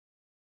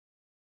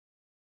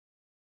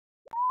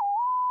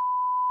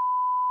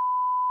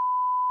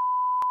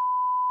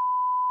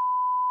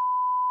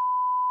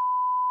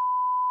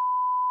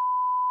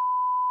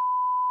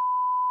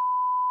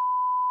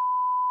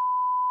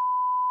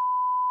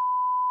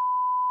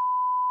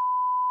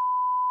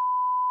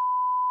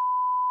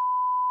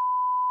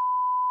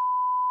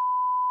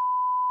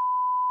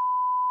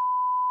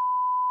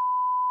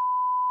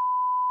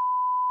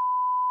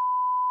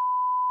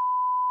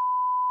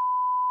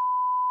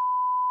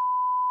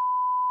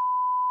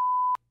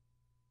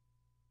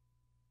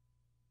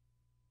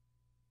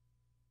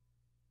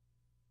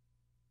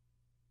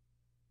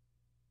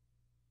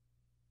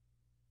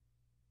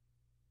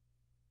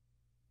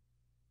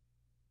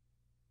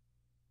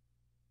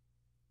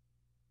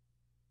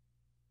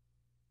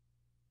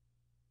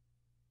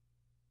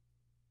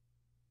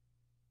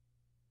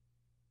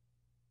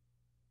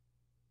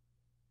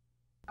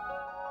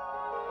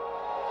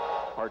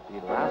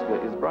Heartbeat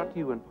Alaska is brought to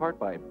you in part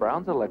by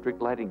Brown's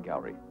Electric Lighting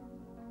Gallery.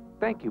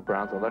 Thank you,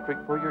 Brown's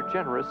Electric, for your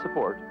generous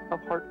support of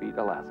Heartbeat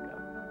Alaska.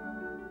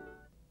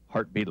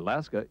 Heartbeat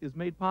Alaska is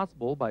made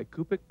possible by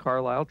Cooperative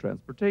Carlisle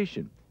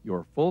Transportation,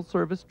 your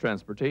full-service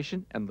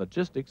transportation and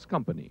logistics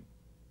company.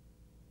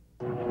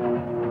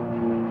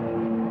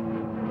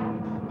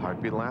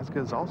 Heartbeat Alaska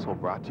is also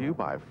brought to you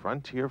by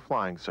Frontier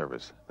Flying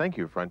Service. Thank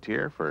you,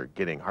 Frontier, for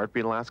getting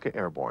Heartbeat Alaska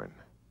airborne.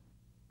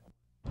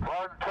 1,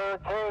 2,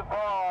 3,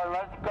 4,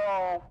 let's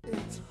go.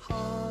 It's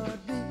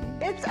Heartbeat.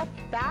 It's a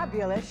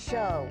fabulous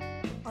show.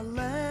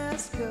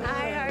 Alaska.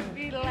 Hi,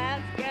 Heartbeat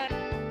Alaska.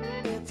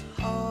 It's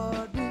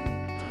Heartbeat.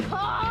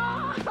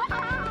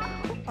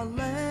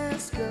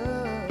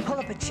 Alaska. Pull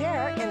up a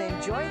chair and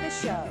enjoy the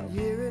show.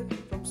 Hear it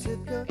from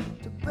Sitka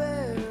to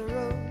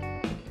Barrow.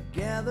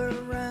 Gather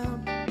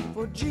around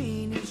for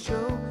Jeannie's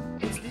show.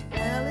 It's the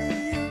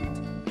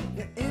Aleut,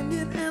 the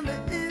Indian, and the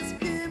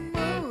Eskimo.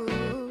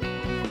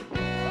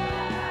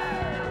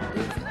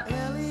 It's the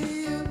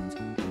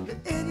Aleut, the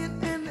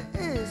Indian, and the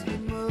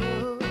Eskimo.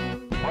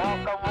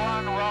 Welcome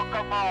one,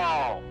 welcome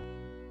all.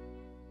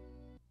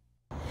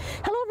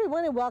 Hello,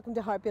 everyone, and welcome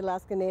to Heartbeat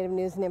Alaska Native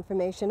News and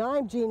Information.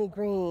 I'm Jeannie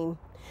Green.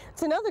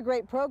 It's another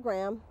great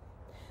program.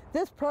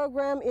 This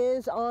program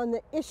is on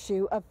the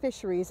issue of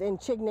fisheries in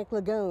Chignik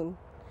Lagoon.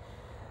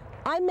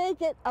 I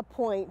make it a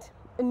point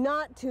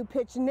not to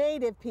pitch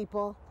Native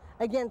people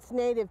against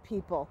Native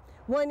people,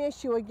 one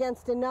issue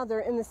against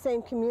another in the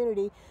same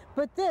community,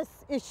 but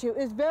this issue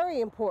is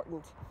very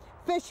important.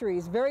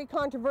 Fisheries, very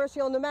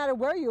controversial no matter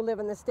where you live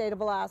in the state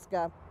of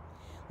Alaska.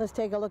 Let's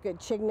take a look at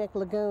Chignik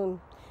Lagoon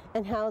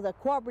and how the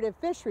cooperative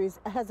fisheries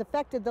has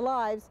affected the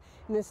lives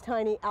in this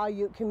tiny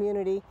Aleut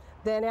community.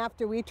 Then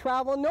after we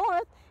travel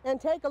north and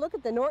take a look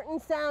at the Norton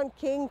Sound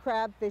king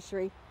crab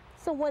fishery.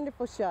 It's a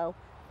wonderful show.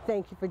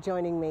 Thank you for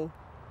joining me.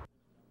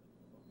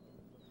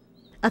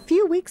 A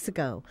few weeks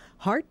ago,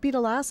 Heartbeat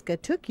Alaska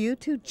took you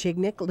to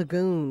Chignik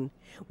Lagoon,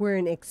 where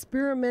an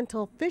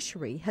experimental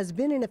fishery has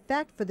been in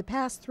effect for the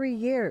past 3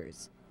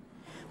 years.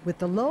 With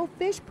the low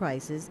fish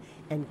prices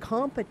and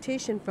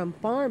competition from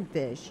farm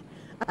fish,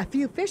 a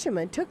few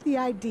fishermen took the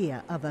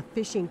idea of a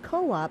fishing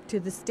co-op to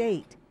the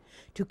state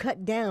to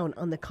cut down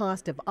on the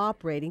cost of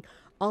operating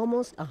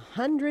almost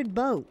 100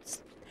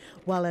 boats,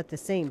 while at the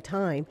same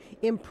time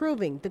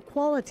improving the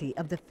quality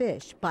of the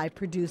fish by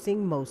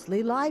producing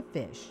mostly live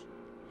fish.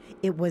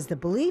 It was the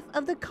belief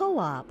of the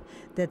co-op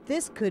that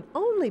this could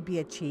only be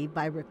achieved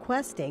by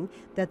requesting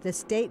that the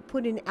state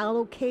put an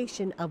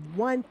allocation of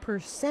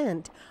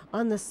 1%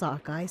 on the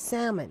Sockeye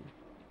salmon.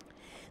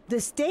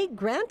 The state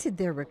granted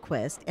their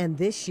request, and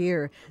this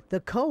year the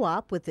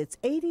co-op with its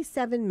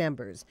 87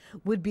 members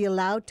would be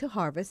allowed to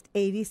harvest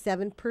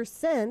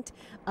 87%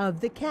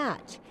 of the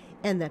catch,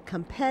 and the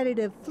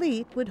competitive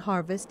fleet would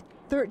harvest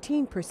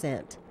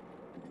 13%.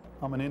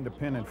 I'm an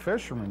independent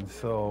fisherman,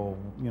 so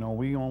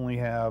we only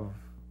have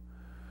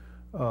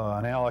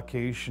an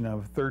allocation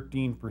of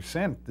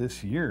 13%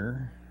 this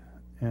year,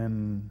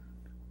 and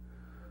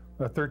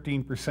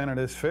 13% of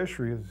this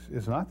fishery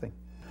is nothing.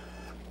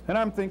 And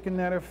I'm thinking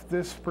that if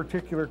this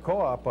particular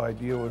co-op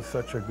idea was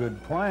such a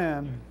good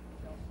plan,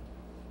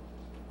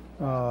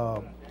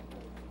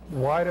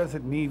 why does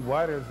there need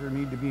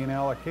to be an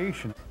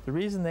allocation? The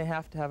reason they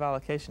have to have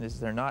allocation is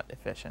they're not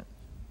efficient.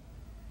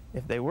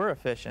 If they were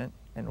efficient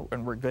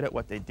and were good at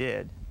what they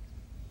did,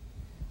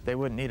 they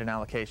wouldn't need an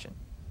allocation.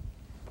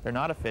 They're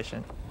not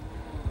efficient,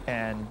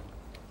 and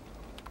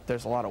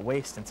there's a lot of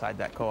waste inside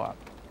that co-op.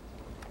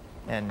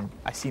 And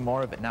I see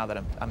more of it now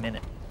that I'm in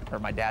it, or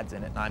my dad's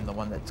in it, and I'm the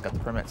one that's got the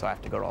permit, so I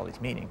have to go to all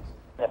these meetings.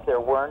 If there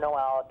were no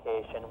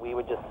allocation,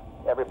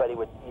 everybody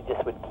would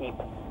keep,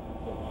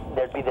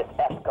 there'd be this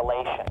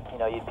escalation.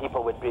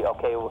 People would be,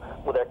 okay,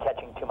 well, they're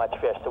catching too much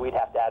fish, so we'd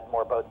have to add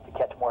more boats to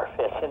catch more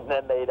fish, and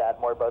then they'd add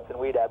more boats, and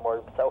we'd add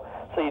more. So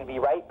you'd be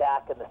right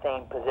back in the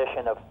same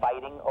position of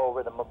fighting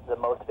over the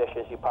most fish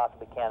as you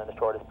possibly can in the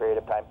shortest period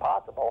of time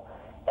possible.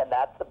 And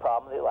that's the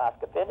problem of the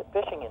Alaska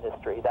fishing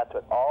industry. That's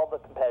what all the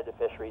competitive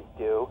fisheries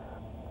do,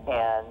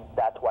 and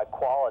that's why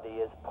quality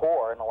is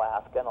poor in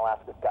Alaska, and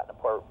Alaska's gotten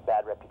a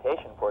bad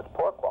reputation for its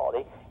poor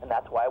quality, and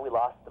that's why we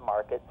lost the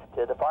markets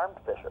to the farm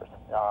fishers,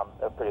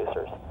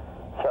 producers.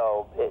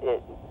 So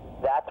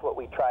that's what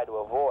we try to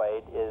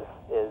avoid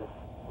is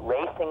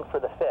racing for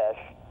the fish,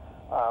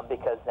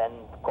 because then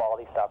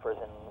quality suffers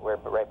and we're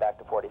right back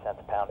to 40 cents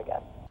a pound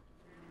again.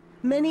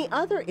 Many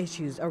other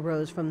issues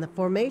arose from the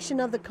formation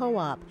of the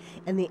co-op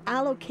and the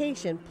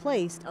allocation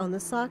placed on the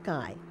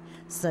Sockeye,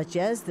 such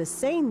as the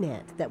seine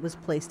net that was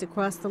placed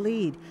across the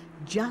lead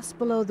just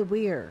below the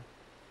weir.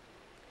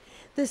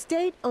 The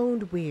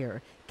state-owned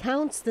weir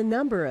counts the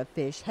number of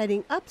fish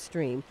heading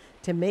upstream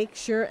to make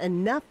sure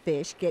enough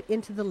fish get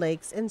into the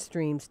lakes and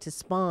streams to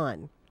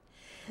spawn.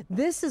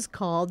 This is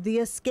called the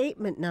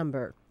escapement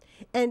number,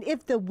 and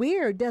if the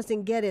weir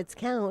doesn't get its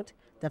count,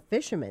 the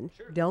fishermen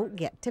don't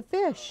get to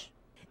fish.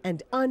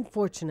 And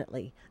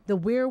unfortunately, the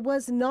weir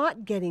was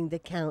not getting the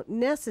count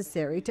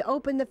necessary to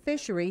open the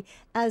fishery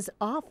as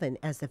often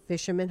as the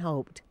fishermen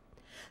hoped.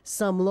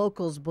 Some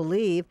locals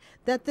believe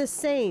that the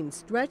seine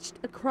stretched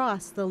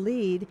across the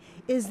lead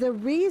is the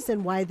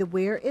reason why the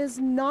weir is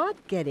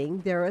not getting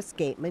their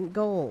escapement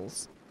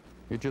goals.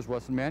 It just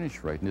wasn't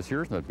managed right, and this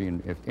here's not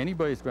being, if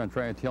anybody's going to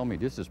try and tell me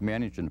this is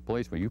managed in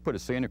place, when you put a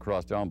seine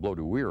across down below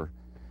the weir,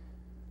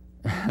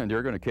 and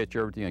they're going to catch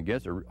everything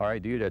against it. Our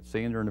idea that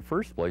seine there in the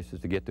first place is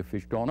to get the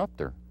fish going up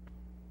there.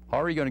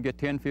 How are you going to get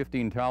 10,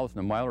 15,000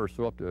 a mile or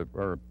so up to,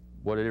 or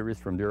whatever it is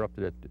from there up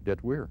to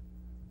that weir?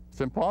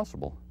 It's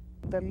impossible.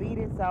 The lead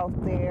is out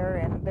there,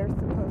 and they're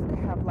supposed to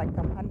have like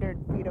 100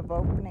 feet of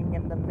opening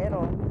in the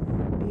middle.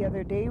 The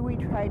other day we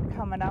tried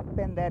coming up,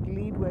 and that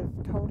lead was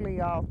totally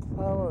all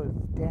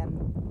closed, and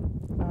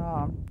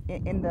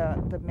in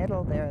the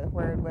middle there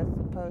where it was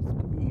supposed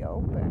to be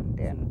opened.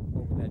 And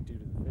what would that do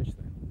to the fish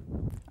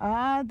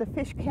then? The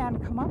fish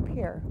can't come up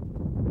here.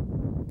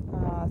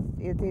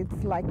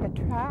 It's like a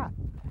trap.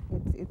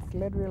 It's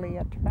literally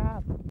a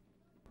trap.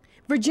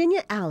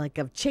 Virginia Alec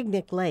of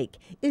Chignik Lake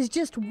is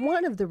just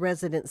one of the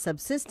resident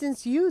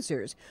subsistence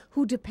users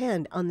who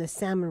depend on the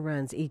salmon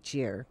runs each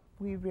year.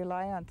 We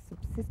rely on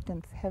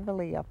subsistence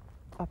heavily up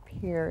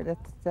here.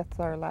 That's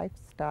our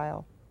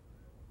lifestyle.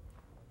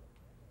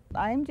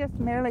 I'm just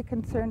merely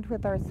concerned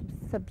with our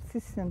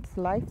subsistence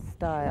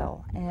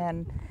lifestyle,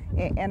 and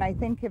I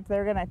think if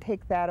they're going to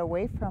take that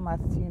away from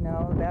us, you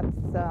know,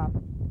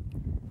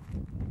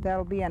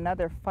 that'll be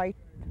another fight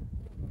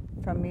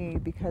from me,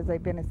 because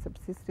I've been a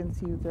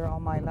subsistence user all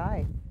my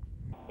life.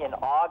 In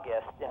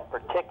August, in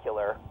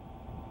particular,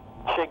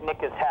 Chignik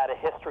has had a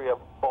history of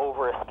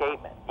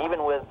over-escapement.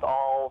 Even with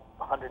all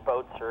 100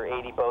 boats or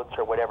 80 boats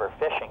or whatever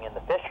fishing in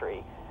the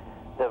fishery,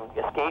 the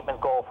escapement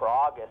goal for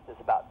August is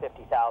about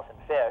 50,000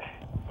 fish,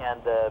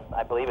 and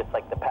I believe it's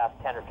like the past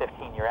 10 or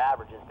 15-year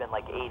average has been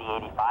like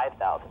 80,000,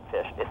 85,000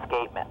 fish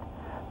escapement.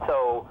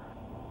 So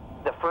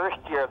the first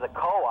year of the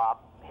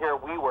co-op, here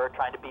we were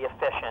trying to be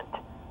efficient,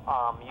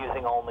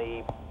 using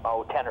only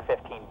 10 or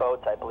 15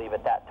 boats, I believe,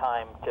 at that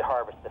time to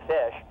harvest the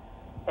fish,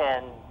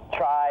 and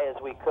try as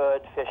we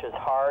could, fish as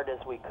hard as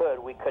we could.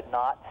 We could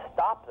not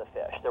stop the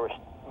fish. There was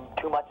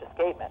too much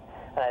escapement.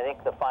 And I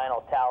think the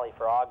final tally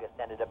for August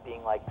ended up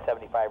being like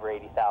 75 or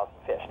 80,000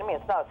 fish. I mean,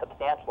 it's not a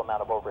substantial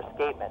amount of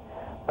over-escapement,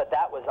 but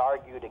that was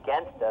argued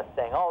against us,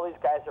 saying, oh, these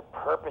guys are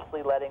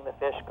purposely letting the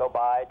fish go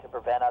by to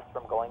prevent us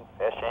from going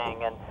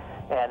fishing,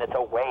 and it's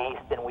a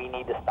waste, and we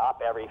need to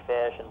stop every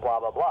fish, and blah,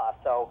 blah, blah.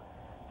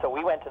 So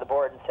we went to the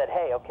board and said,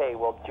 hey, okay,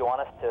 well, do you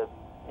want us to,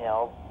 you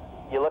know,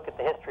 you look at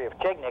the history of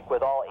Chignik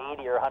with all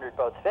 80 or 100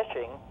 boats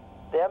fishing,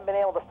 they haven't been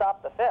able to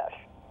stop the fish.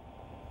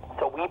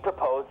 So we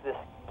proposed this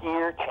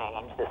gear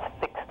change, this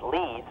fixed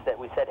leads, that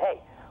we said, hey,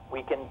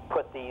 we can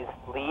put these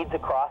leads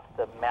across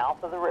the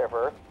mouth of the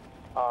river.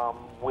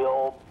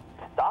 We'll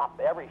stop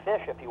every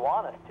fish if you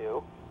want us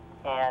to,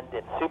 and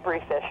it's super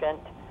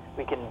efficient.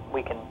 We can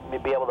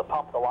be able to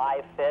pump the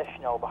live fish,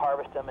 you know,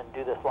 harvest them and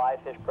do this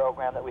live fish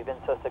program that we've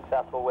been so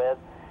successful with.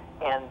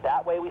 And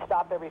that way we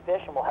stop every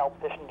fish, and we'll help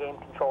Fish and Game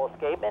control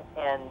escapement,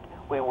 and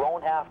we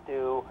won't have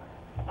to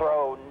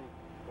throw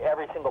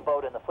every single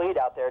boat in the fleet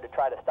out there to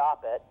try to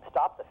stop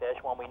the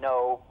fish, when we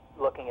know,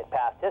 looking at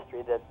past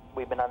history, that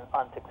we've been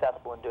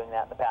unsuccessful in doing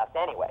that in the past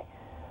anyway.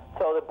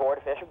 So the Board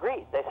of Fish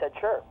agreed. They said,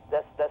 sure,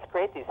 let's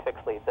create these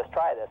fixed leads, let's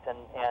try this.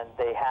 And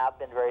they have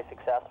been very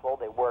successful.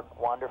 They work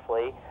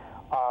wonderfully.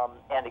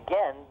 And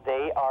again,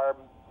 they are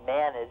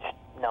managed,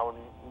 you know,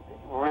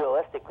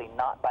 realistically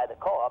not by the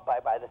co-op,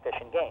 by the Fish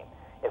and Game.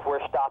 If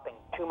we're stopping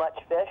too much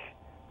fish,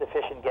 the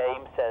Fish and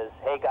Game says,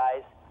 hey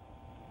guys,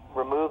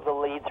 remove the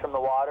leads from the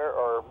water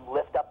or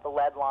lift up the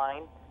lead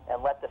line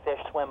and let the fish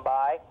swim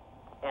by.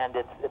 And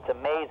it's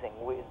amazing.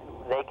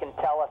 They can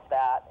tell us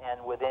that,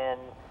 and within,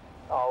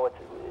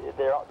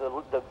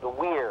 the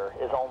weir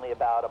is only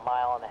about 1.5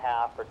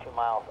 miles or 2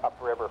 miles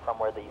upriver from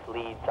where these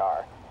leads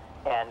are.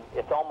 And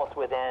it's almost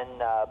within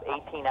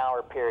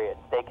 18-hour period.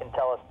 They can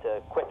tell us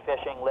to quit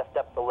fishing, lift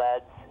up the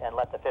leads, and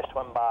let the fish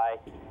swim by,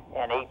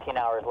 and 18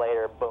 hours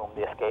later, boom,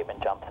 the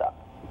escapement jumps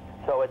up.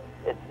 So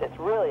it's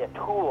really a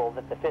tool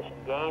that the Fish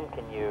and Game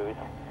can use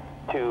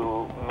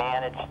to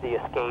manage the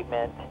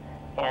escapement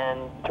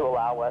and to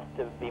allow us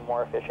to be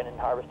more efficient in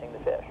harvesting the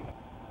fish.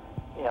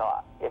 You know,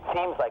 it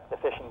seems like the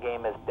Fish and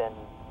Game has been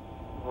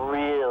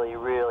really,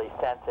 really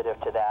sensitive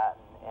to that,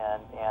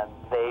 and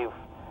they've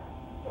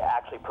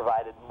actually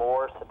provided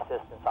more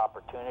subsistence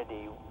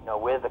opportunity, you know,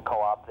 with the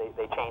co-op.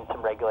 They changed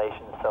some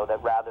regulations so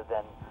that rather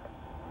than,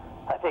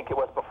 I think it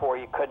was before,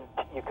 you could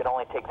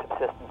only take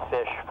subsistence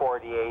fish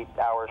 48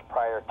 hours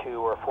prior to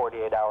or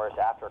 48 hours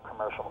after a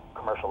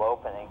commercial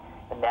opening,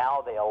 and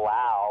now they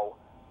allow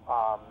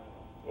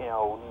you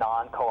know,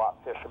 non-co-op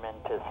fishermen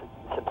to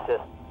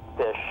subsist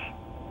fish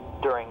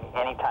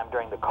any time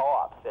during the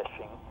co-op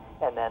fishing,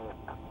 and then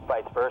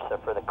vice versa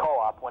for the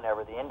co-op.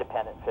 Whenever the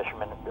independent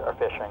fishermen are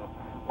fishing,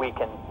 we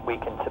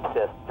can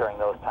subsist during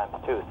those times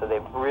too. So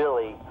they've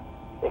really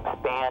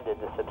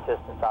expanded the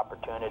subsistence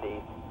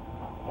opportunities,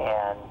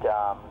 and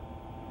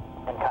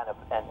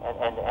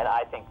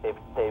I think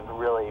they've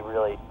really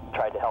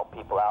tried to help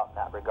people out in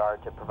that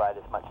regard to provide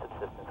as much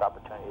subsistence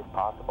opportunity as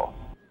possible.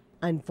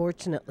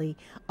 Unfortunately,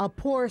 a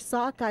poor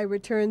sockeye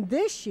return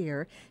this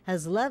year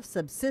has left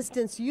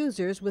subsistence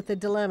users with a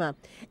dilemma,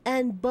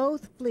 and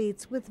both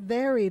fleets with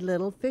very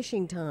little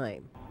fishing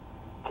time.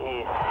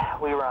 Geez,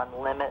 we were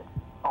on limit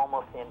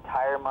almost the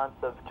entire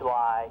month of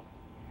July.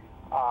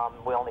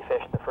 We only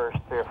fished the first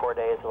 3 or 4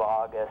 days of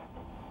August.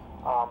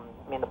 I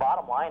mean, the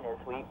bottom line is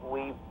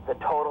the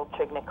total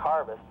Chignik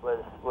harvest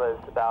was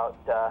about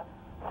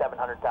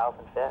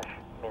 700,000 fish.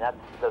 I mean, that's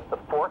the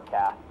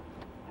forecast.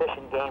 Fish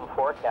and Game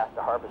forecast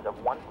a harvest of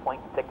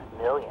 1.6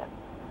 million,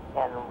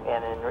 and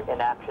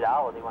in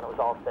actuality, when it was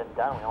all said and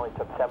done, we only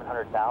took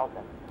 700,000.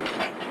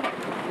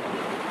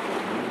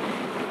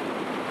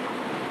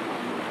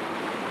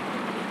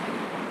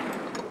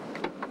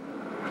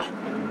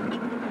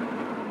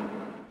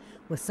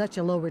 With such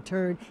a low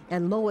return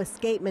and low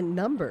escapement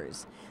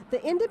numbers,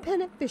 the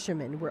independent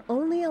fishermen were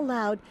only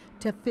allowed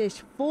to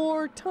fish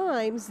 4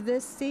 times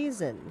this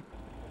season.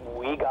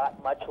 We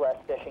got much less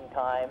fishing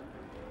time,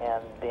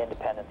 and the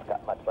independents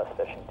got much less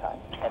fishing time.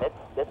 And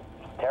it's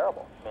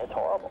terrible. I mean, it's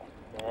horrible.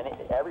 And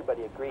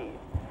everybody agrees.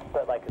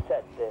 But like I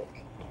said,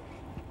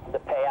 the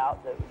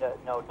payout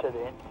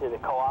to the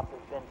co-op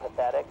has been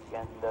pathetic,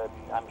 and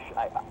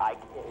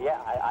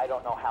I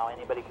don't know how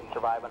anybody can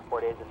survive on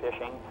 4 days of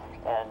fishing,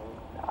 and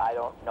I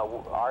don't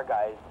know, our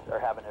guys are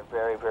having a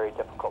very, very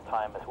difficult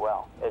time as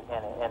well.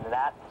 And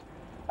that's,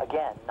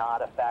 again,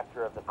 not a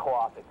factor of the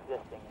co-op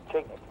existing in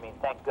Chignik. I mean,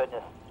 thank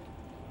goodness,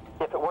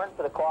 if it weren't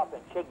for the co-op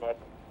in Chignik,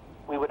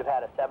 we would have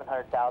had a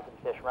 700,000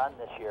 fish run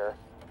this year,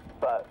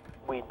 but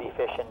we'd be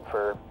fishing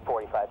for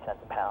 45 cents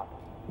a pound.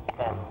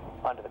 And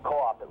under the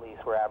co-op, at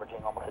least, we're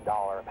averaging almost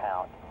 $1 a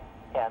pound.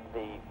 And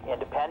the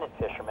independent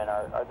fishermen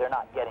they're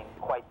not getting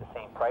quite the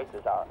same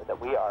prices that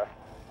we are,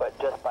 but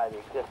just by the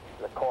existence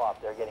of the co-op,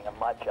 they're getting a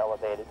much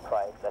elevated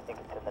price. I think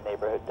it's in the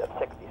neighborhood of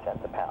 60 cents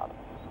a pound,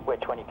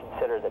 which when you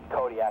consider that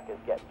Kodiak is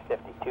getting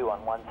 52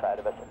 on one side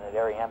of us and that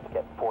Ariem's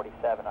getting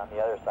 47 on the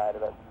other side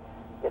of us,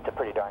 it's a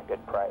pretty darn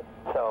good price.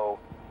 So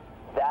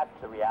that's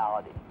the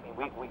reality. I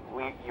mean,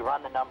 you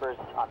run the numbers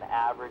on the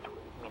average.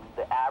 I mean,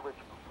 the average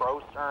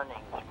gross earnings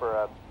for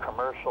a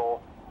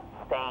commercial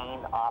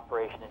seine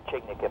operation in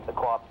Chignik, if the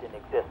co-op didn't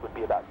exist, would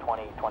be about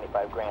 20,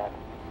 25 grand.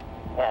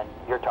 And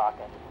you're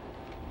talking,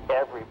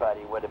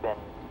 everybody would have been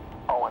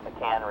owing the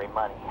cannery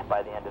money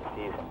by the end of the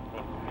season. I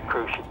mean, the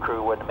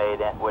crew would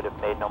have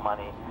made no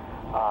money.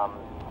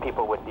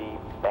 People would be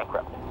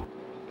bankrupt.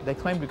 They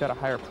claimed we got a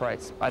higher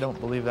price. I don't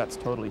believe that's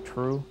totally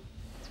true,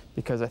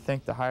 because I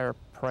think the higher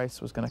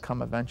price was going to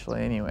come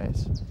eventually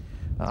anyways.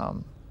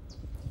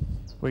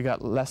 We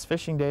got less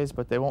fishing days,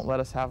 but they won't let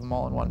us have them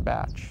all in one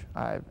batch.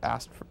 I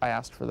asked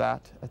for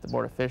that at the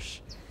Board of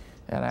Fish,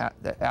 and I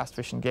asked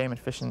Fish and Game, and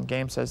Fish and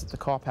Game says that the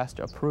co-op has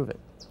to approve it.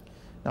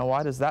 Now,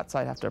 why does that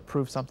side have to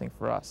approve something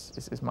for us,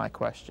 is my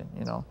question,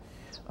 you know?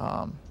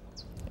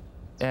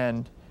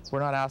 And we're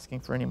not asking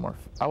for any more,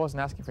 I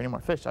wasn't asking for any more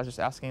fish, I was just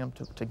asking them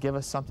to give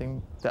us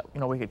something that, you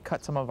know, we could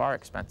cut some of our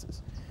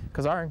expenses.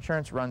 Because our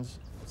insurance runs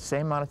the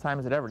same amount of time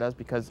as it ever does,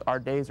 because our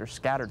days are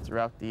scattered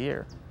throughout the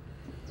year.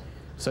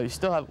 So you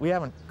still have, they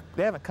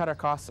haven't cut our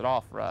costs at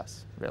all for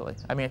us, really.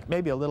 I mean,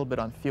 maybe a little bit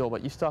on fuel,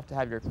 but you still have to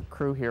have your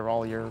crew here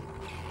all year.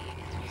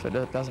 So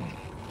it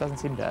doesn't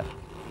seem to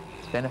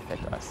benefit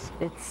us.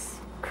 It's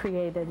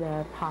created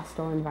a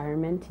hostile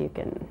environment. You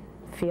can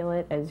feel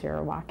it as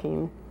you're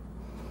walking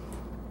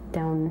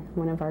down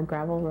one of our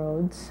gravel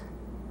roads.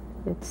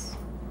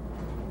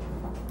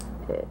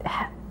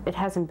 It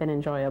hasn't been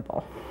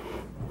enjoyable.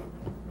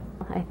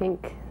 I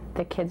think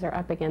the kids are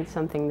up against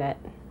something that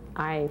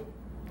I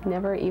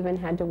never even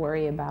had to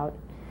worry about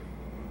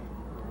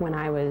when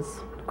I was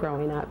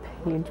growing up.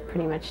 You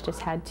pretty much just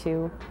had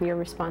to, your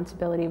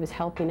responsibility was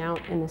helping out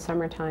in the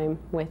summertime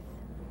with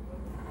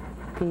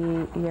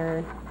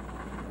your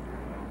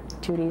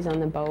duties on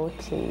the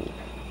boat and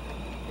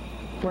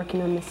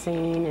working on the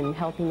seine and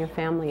helping your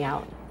family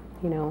out.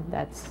 You know,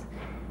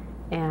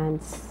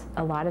 and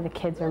a lot of the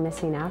kids are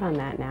missing out on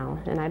that now,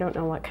 and I don't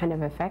know what kind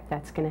of effect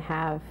that's going to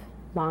have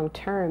long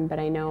term, but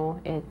I know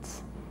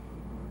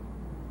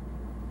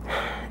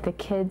the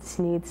kids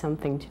need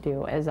something to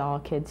do, as all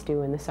kids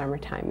do in the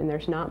summertime, and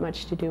there's not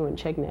much to do in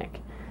Chignik.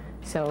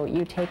 So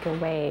you take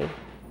away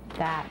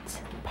that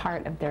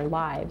part of their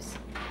lives,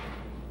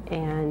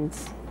 and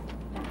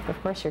of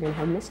course you're going to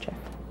have mischief.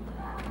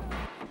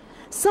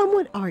 Some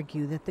would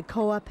argue that the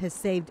co-op has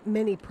saved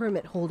many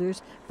permit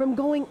holders from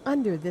going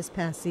under this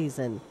past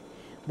season,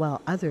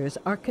 while others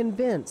are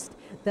convinced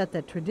that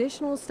the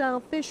traditional style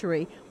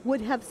fishery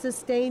would have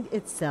sustained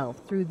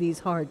itself through these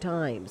hard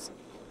times.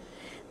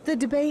 The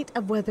debate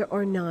of whether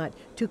or not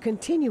to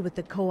continue with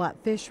the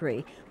co-op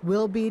fishery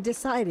will be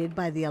decided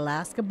by the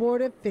Alaska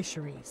Board of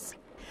Fisheries.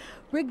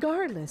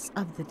 Regardless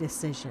of the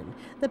decision,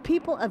 the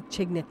people of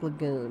Chignik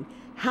Lagoon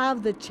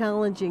have the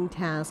challenging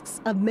tasks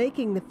of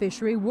making the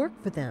fishery work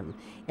for them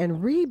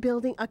and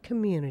rebuilding a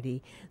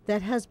community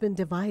that has been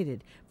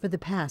divided for the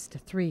past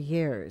 3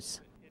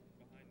 years.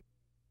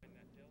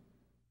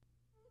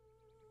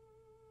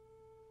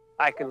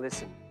 I can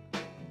listen.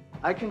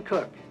 I can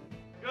cook.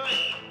 Good.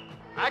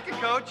 I can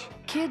coach.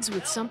 Kids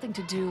with something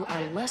to do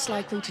are less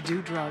likely to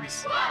do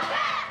drugs.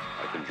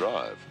 I can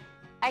drive.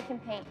 I can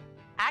paint.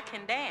 I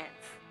can dance.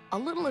 A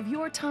little of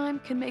your time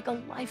can make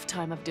a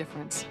lifetime of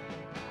difference.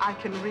 I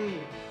can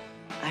read.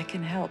 I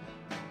can help.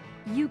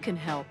 You can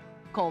help.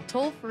 Call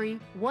toll-free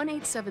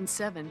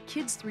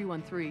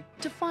 1-877-KIDS-313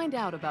 to find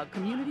out about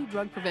community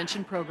drug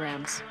prevention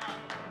programs.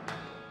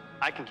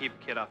 I can keep a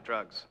kid off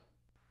drugs.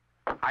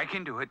 I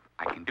can do it.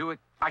 I can do it.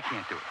 I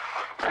can't do it.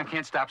 I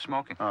can't stop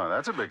smoking. Oh,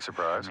 that's a big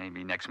surprise.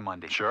 Maybe next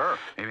Monday. Sure.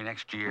 Maybe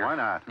next year. Why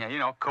not? Yeah, you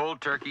know, cold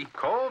turkey.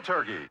 Cold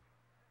turkey.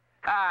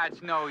 Ah,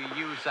 it's no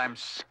use. I'm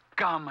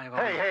scum. I've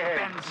always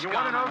been You scum.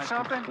 want to know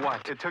something?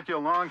 What? It took you a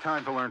long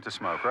time to learn to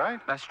smoke, right?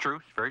 That's true.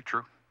 It's very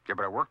true. Yeah,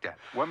 but I worked at it.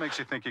 What makes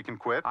you think you can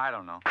quit? I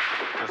don't know.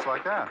 Just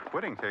like that.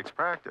 Quitting takes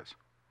practice.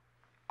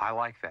 I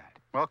like that.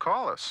 Well,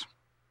 call us.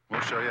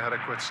 We'll show you how to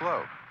quit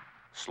slow.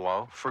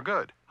 Slow for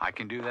good. I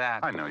can do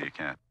that. I know you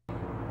can.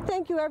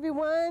 Thank you,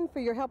 everyone, for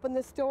your help in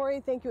this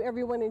story. Thank you,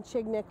 everyone in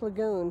Chignik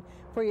Lagoon,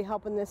 for your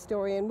help in this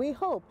story. And we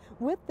hope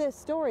with this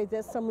story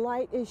that some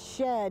light is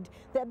shed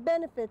that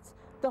benefits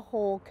the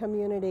whole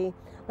community.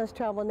 Let's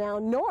travel now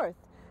north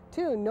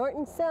to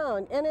Norton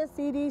Sound.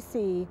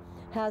 NSEDC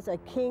has a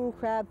king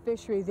crab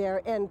fishery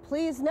there. And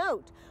please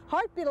note,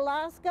 Heartbeat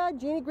Alaska,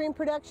 Jeannie Green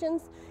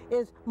Productions,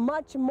 is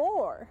much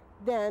more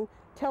than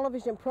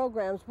television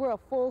programs. We're a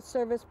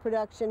full-service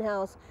production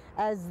house,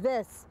 as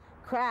this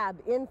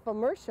crab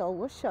infomercial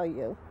will show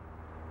you.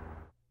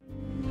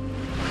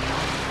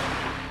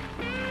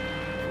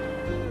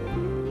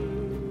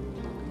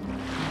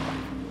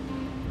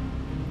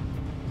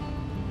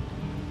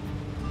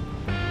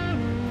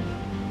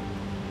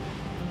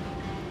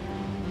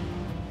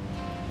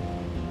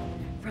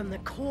 From the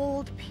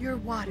cold, pure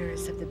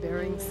waters of the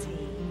Bering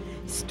Sea,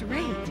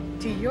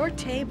 straight to your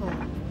table,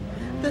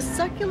 the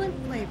succulent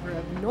flavor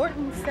of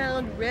Norton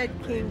Sound Red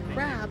King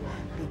crab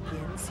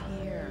begins here.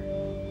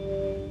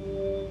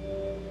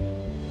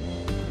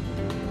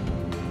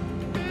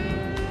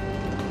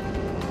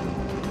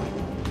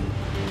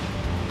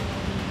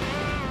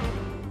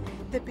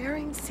 The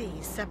Bering Sea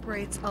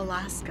separates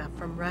Alaska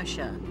from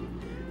Russia.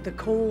 The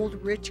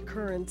cold, rich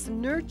currents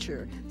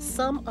nurture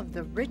some of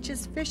the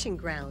richest fishing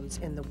grounds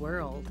in the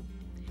world.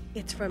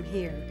 It's from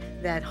here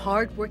that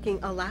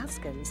hard-working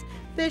Alaskans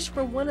fish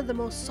for one of the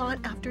most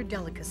sought-after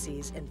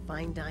delicacies in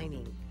fine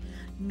dining,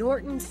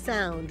 Norton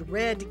Sound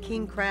Red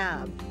King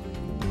Crab.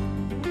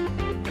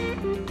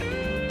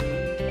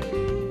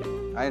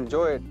 I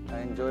enjoy it. I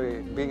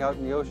enjoy being out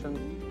in the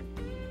ocean,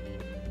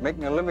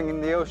 making a living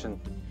in the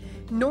ocean.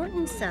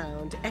 Norton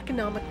Sound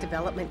Economic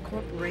Development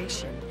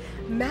Corporation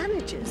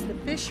manages the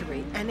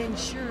fishery and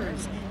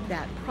ensures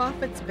that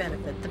profits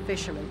benefit the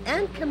fishermen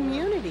and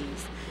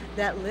communities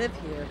that live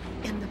here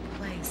in the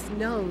place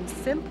known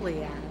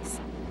simply as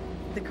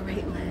the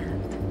Great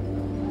Land.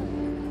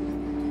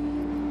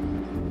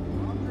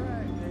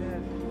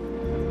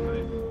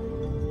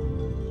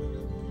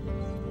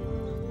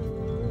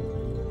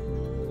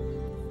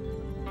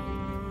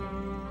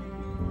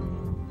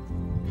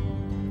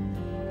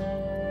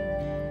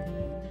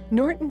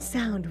 Norton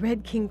Sound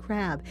Red King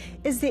Crab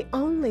is the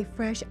only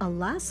fresh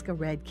Alaska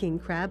Red King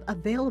Crab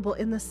available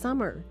in the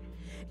summer.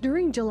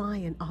 During July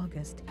and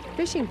August,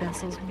 fishing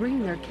vessels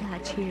bring their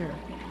catch here.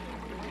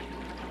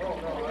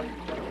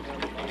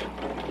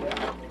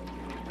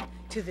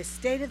 To the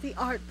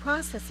state-of-the-art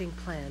processing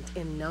plant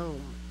in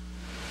Nome.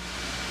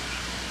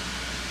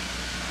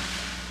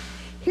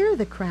 Here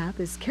the crab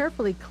is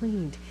carefully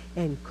cleaned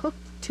and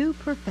cooked to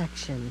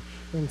perfection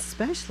in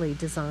specially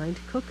designed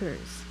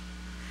cookers.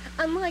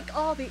 Unlike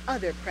all the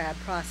other crab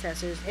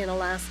processors in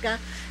Alaska,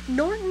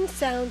 Norton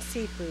Sound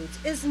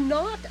Seafoods is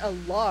not a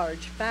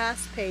large,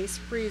 fast-paced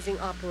freezing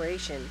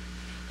operation.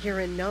 Here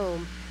in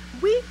Nome,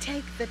 we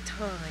take the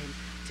time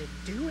to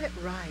do it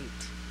right.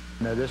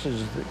 Now, this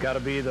has got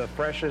to be the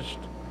freshest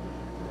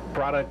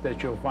product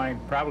that you'll find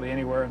probably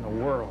anywhere in the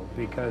world,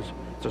 because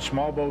it's a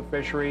small boat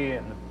fishery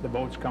and the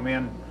boats come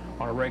in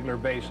on a regular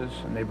basis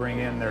and they bring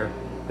in their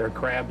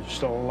crabs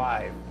still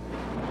alive.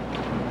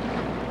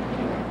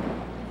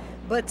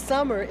 But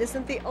summer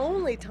isn't the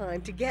only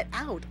time to get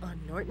out on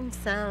Norton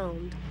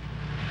Sound.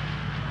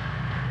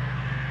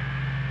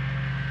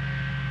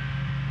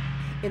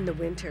 In the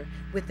winter,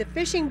 with the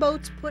fishing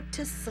boats put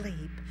to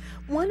sleep,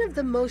 one of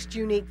the most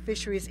unique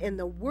fisheries in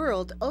the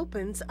world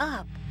opens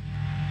up.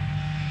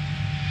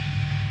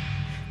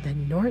 The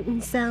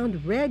Norton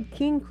Sound Red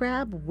King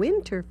Crab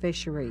Winter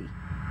Fishery.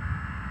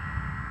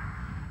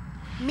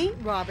 Meet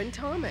Robin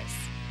Thomas.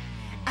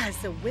 As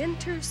the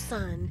winter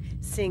sun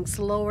sinks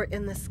lower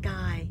in the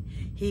sky,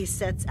 he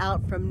sets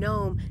out from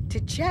Nome to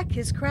check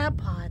his crab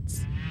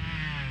pots.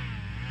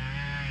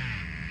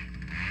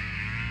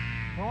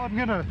 Well,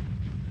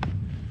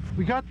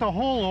 we got the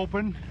hole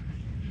open.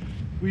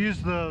 We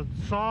use the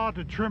saw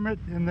to trim it,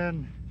 and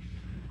then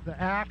the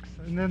axe,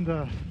 and then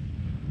the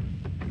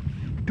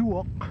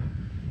duok.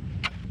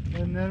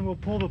 And then we'll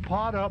pull the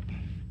pot up,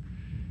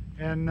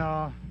 and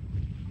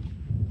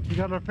we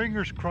got our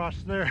fingers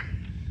crossed there.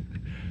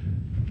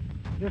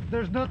 If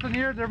there's nothing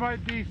here, there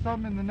might be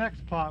some in the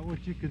next pot,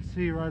 which you can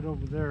see right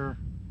over there.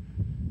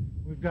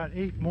 We've got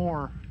 8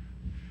 more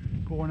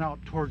going out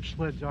towards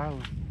Sledge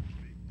Island.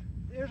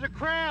 There's a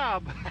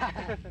crab!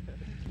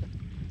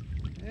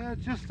 Yeah,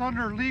 it's just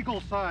under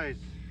legal size.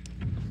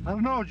 I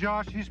don't know,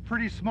 Josh, he's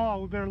pretty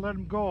small. We better let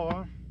him go,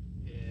 huh?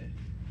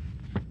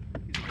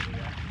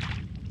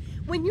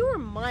 When you're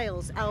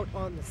miles out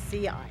on the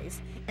sea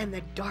ice and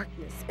the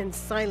darkness and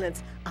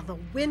silence of a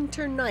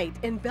winter night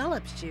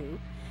envelops you,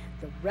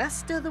 the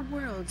rest of the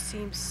world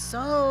seems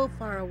so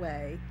far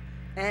away,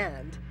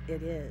 and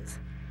it is.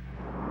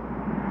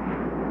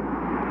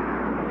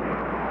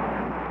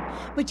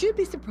 But you'd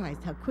be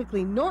surprised how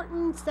quickly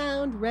Norton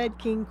Sound Red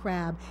King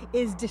crab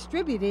is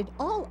distributed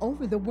all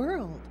over the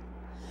world.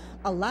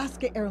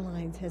 Alaska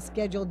Airlines has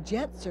scheduled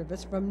jet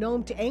service from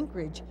Nome to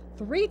Anchorage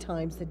 3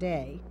 times a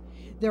day.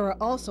 There are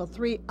also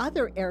 3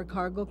 other air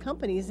cargo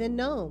companies in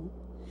Nome.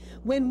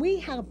 When we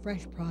have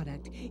fresh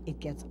product,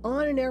 it gets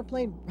on an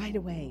airplane right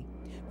away.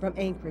 From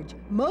Anchorage,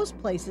 most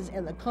places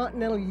in the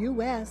continental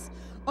U.S.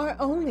 are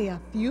only a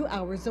few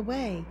hours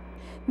away.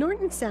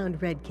 Norton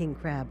Sound Red King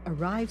crab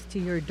arrives to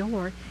your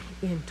door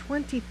in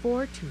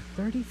 24 to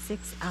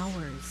 36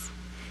 hours.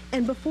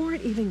 And before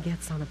it even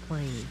gets on a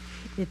plane,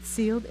 it's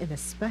sealed in a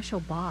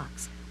special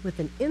box with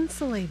an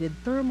insulated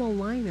thermal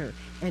liner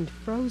and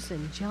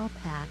frozen gel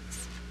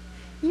packs.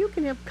 You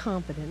can have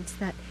confidence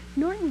that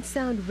Norton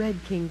Sound Red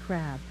King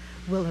crab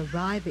will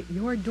arrive at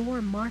your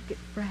door market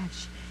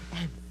fresh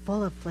and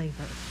full of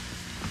flavor.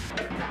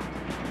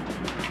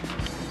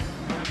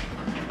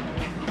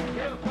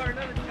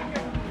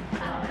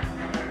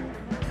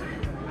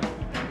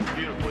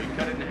 Beautiful. You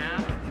cut it in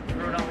half,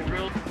 throw it on the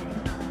grill.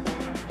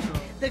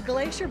 The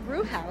Glacier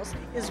Brewhouse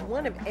is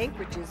one of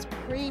Anchorage's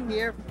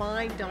premier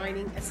fine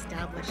dining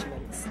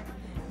establishments.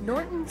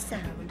 Norton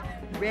Sound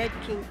Red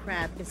King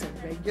crab is a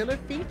regular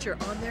feature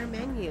on their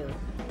menu.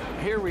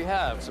 Here we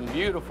have some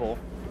beautiful,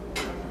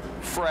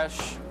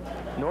 fresh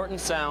Norton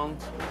Sound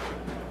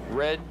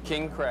Red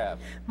King crab.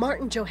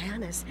 Martin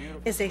JoHannes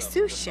is a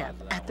sous chef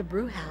at the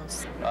brew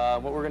house.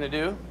 What we're going to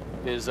do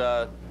is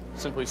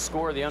simply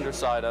score the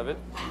underside of it.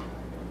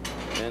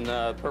 And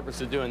the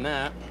purpose of doing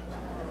that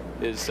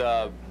is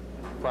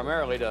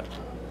primarily to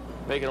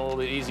make it a little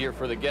bit easier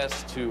for the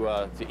guests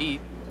to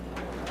eat.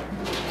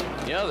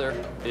 The other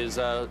is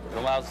it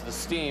allows the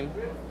steam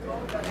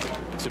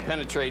to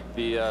penetrate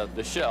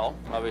the shell,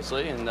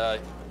 obviously, and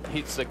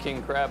heats the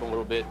king crab a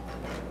little bit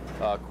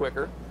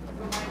quicker.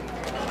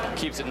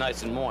 Keeps it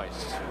nice and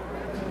moist.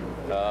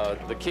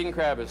 The king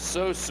crab is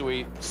so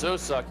sweet, so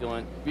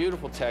succulent,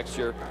 beautiful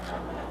texture,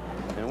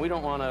 and we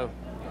don't want to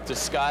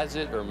disguise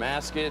it or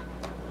mask it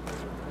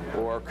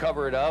or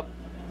cover it up.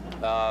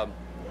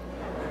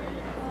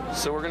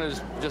 So we're going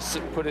to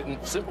just put it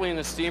simply in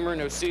the steamer,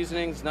 no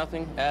seasonings,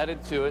 nothing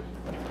added to it.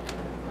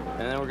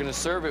 And then we're going to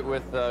serve it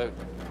with a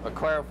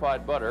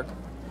clarified butter.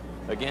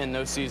 Again,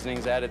 no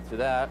seasonings added to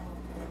that.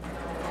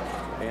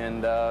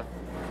 And then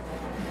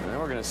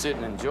we're going to sit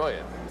and enjoy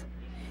it.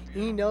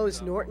 He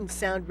knows Norton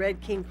Sound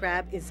Red King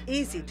crab is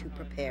easy to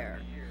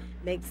prepare,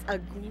 makes a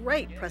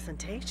great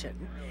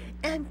presentation,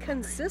 and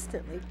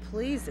consistently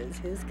pleases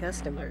his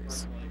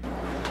customers.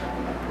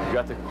 We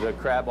got the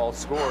crab all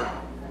scored.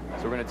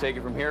 So we're going to take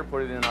it from here,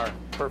 put it in our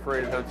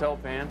perforated hotel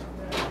pan.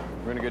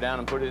 We're going to go down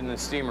and put it in the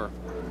steamer.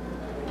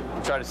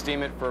 We'll try to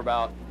steam it for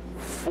about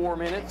 4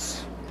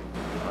 minutes.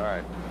 All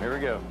right, here we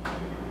go.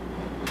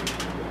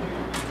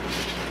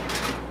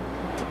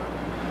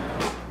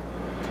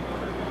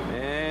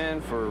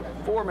 And for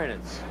 4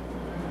 minutes.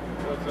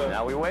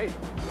 Now we wait.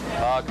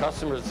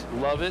 Customers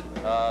love it.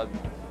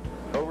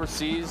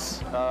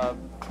 Overseas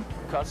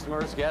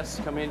customers, guests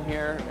come in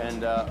here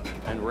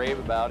and rave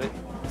about it,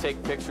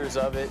 take pictures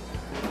of it,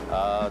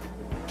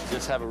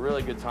 just have a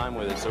really good time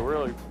with it. So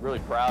we're really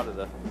proud of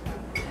the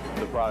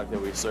product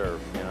that we serve,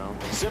 you know.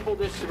 Simple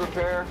dish to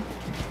prepare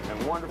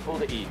and wonderful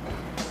to eat.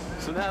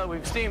 So now that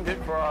we've steamed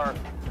it for our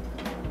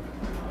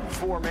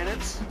 4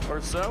 minutes or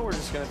so, we're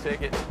just going to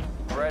take it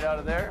right out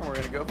of there and we're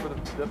going to go for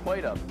the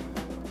plate up.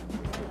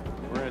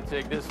 We're going to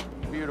take this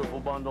beautiful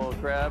bundle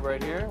of crab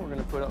right here. We're going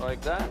to put it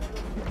like that.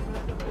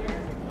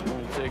 We're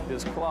going to take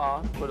this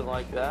claw, put it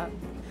like that.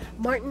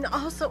 Martin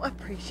also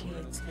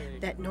appreciates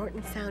that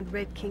Norton Sound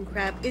Red King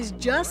crab is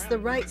just the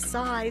right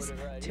size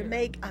to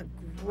make a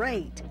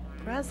great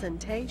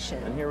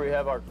presentation. And here we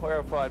have our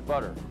clarified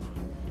butter.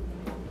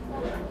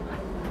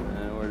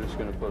 And we're just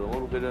going to put a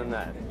little bit in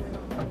that.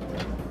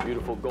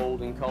 Beautiful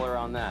golden color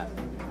on that.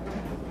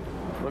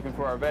 Looking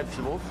for our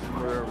vegetables,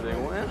 wherever they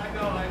went.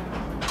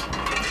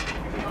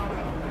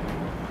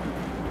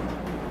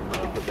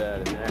 Put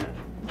that in there.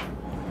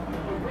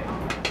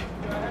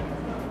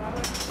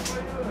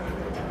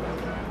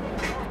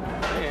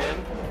 And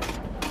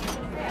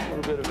a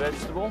little bit of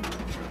vegetable.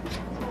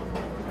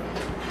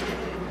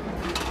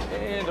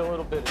 And a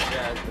little bit of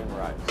jasmine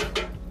rice.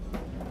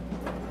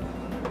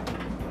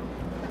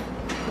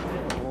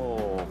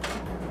 We'll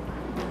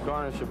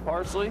garnish of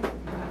parsley.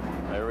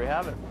 There we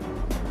have it.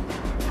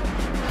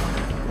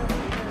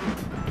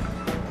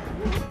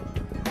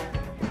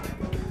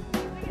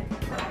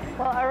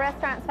 Well, our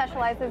restaurant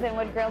specializes in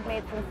wood-grilled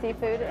meats and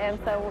seafood, and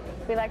so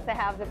we like to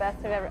have the best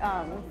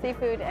of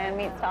seafood and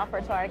meats to offer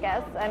to our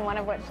guests, and one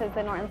of which is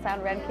the Norton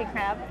Sound Red King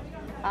crab.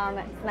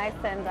 It's nice,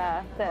 and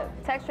the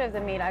texture of the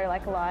meat I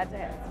like a lot.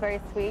 It's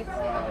very sweet,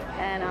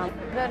 and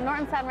the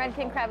Norton Sound Red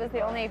King crab is the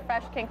only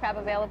fresh king crab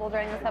available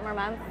during the summer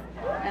months,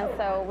 and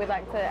so we'd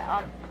like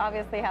to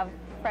obviously have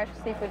fresh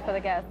seafood for the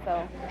guests,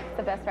 so it's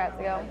the best route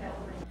to go.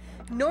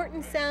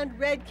 Norton Sound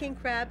Red King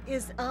crab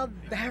is a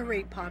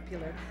very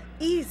popular,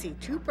 easy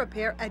to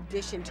prepare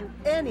addition to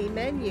any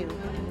menu.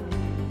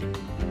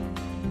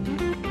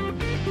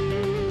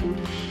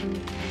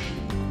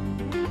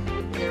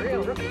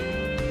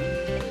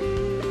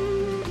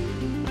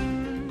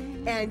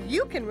 And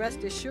you can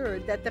rest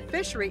assured that the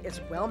fishery is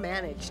well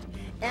managed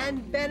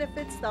and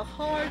benefits the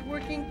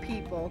hard-working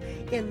people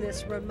in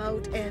this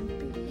remote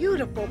and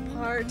beautiful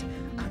part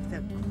of the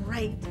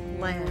great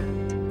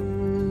land.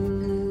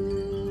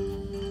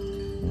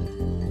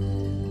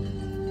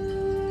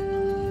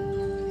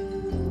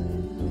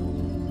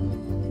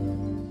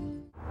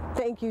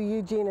 Thank you,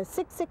 Eugenia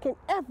Siksick, and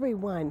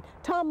everyone,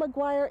 Tom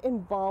McGuire,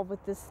 involved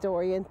with this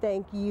story, and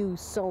thank you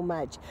so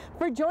much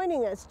for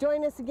joining us.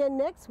 Join us again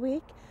next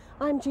week.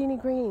 I'm Jeannie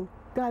Green.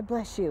 God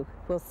bless you.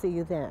 We'll see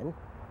you then.